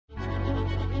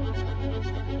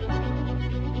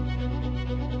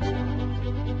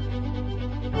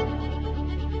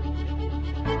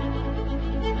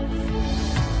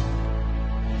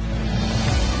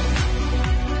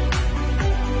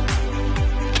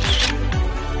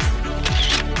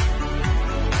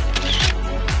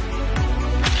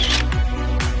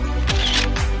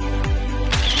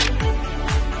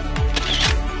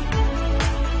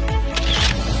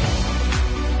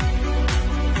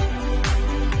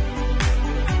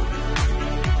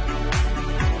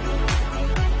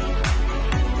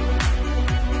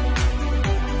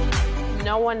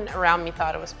No one around me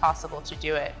thought it was possible to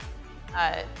do it.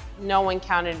 No one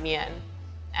counted me in,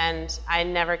 and I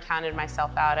never counted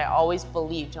myself out. I always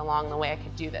believed along the way I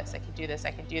could do this, I could do this,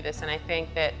 I could do this, and I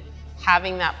think that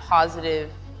having that positive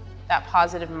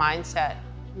mindset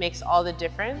makes all the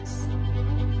difference.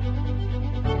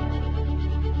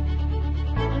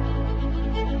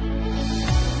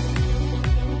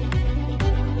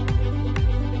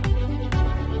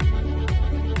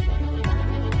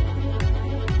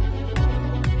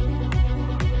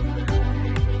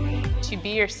 To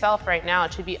be yourself right now,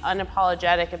 to be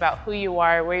unapologetic about who you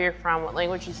are, where you're from, what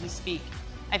languages you speak,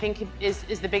 I think is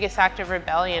the biggest act of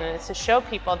rebellion. And it's to show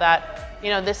people that, you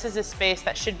know, this is a space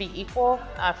that should be equal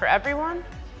for everyone.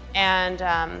 And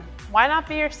why not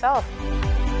be yourself?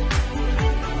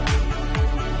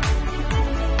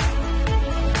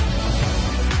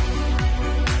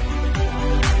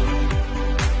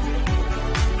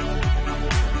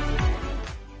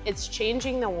 It's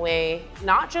changing the way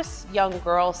not just young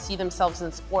girls see themselves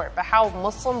in sport, but how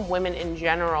Muslim women in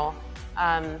general,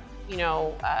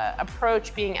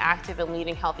 approach being active and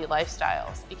leading healthy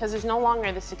lifestyles. Because there's no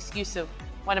longer this excuse of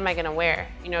what am I going to wear,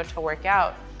 to work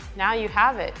out. Now you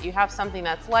have it. You have something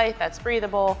that's light, that's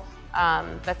breathable,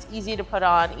 that's easy to put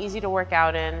on, easy to work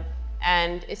out in,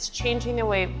 and it's changing the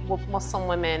way Muslim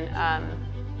women are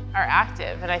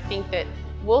active. And I think that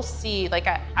we'll see,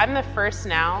 I'm the first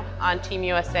now on Team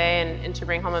USA and to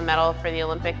bring home a medal for the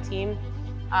Olympic team,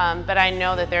 but I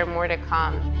know that there are more to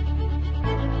come.